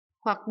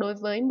Hoặc đối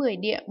với 10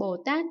 địa Bồ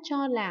Tát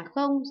cho là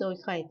không rồi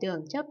khởi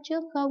tưởng chấp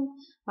trước không,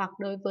 hoặc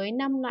đối với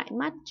 5 loại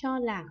mắt cho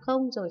là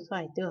không rồi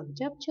khởi tưởng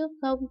chấp trước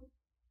không.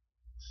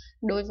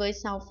 Đối với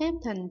 6 phép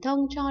thần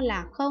thông cho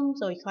là không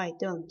rồi khởi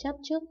tưởng chấp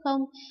trước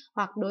không,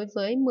 hoặc đối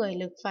với 10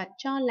 lực Phật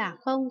cho là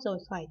không rồi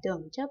khởi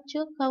tưởng chấp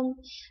trước không.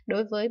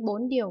 Đối với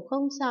 4 điều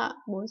không sợ,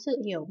 4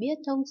 sự hiểu biết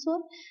thông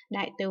suốt,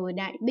 đại từ,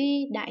 đại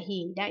bi, đại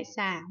hỷ, đại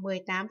xả,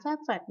 18 pháp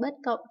Phật bất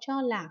cộng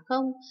cho là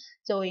không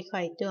rồi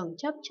khởi tưởng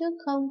chấp trước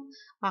không,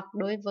 hoặc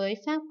đối với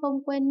pháp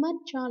không quên mất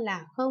cho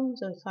là không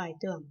rồi khởi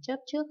tưởng chấp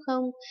trước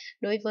không.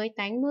 Đối với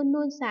tánh luôn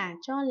luôn xả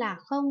cho là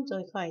không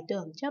rồi khởi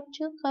tưởng chấp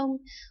trước không,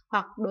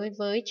 hoặc đối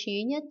với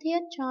trí nhất thiết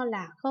cho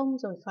là không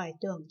rồi khởi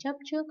tưởng chấp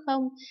trước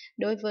không.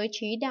 Đối với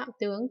trí đạo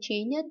tướng,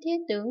 trí nhất thiết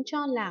tướng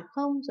cho là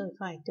không rồi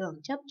khởi tưởng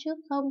chấp trước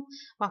không,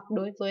 hoặc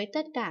đối với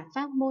tất cả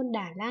pháp môn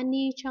Đà La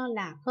Ni cho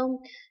là không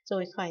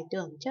rồi khởi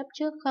tưởng chấp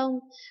trước không.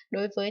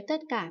 Đối với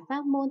tất cả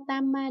pháp môn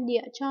Tam Ma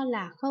Địa cho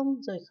là không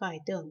rồi khởi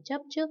tưởng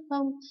chấp trước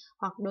không,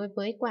 hoặc đối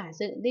với quả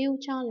dự lưu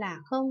cho là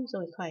không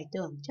rồi khởi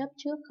tưởng chấp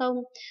trước không.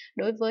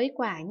 Đối với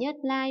quả Nhất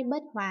Lai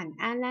Bất Hoàn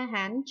A La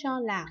Hán cho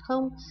là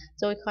không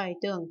rồi khởi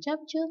tưởng chấp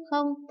trước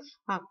không,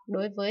 hoặc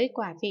đối với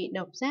quả vị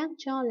độc giác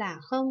cho là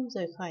không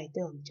rồi khởi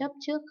tưởng chấp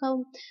trước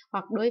không,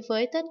 hoặc đối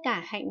với tất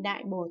cả hạnh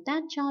đại Bồ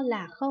Tát cho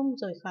là không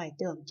rồi khởi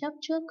tưởng chấp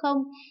trước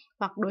không,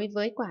 hoặc đối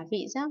với quả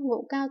vị giác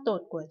ngộ cao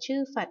tột của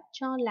chư Phật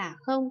cho là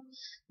không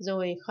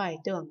rồi khởi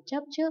tưởng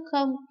chấp trước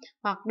không,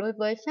 hoặc đối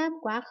với pháp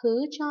quá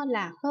khứ cho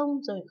là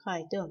không rồi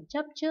khởi tưởng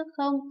chấp trước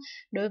không,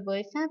 đối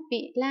với pháp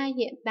vị lai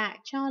hiện tại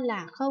cho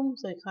là không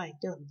rồi khởi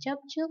tưởng chấp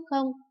trước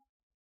không.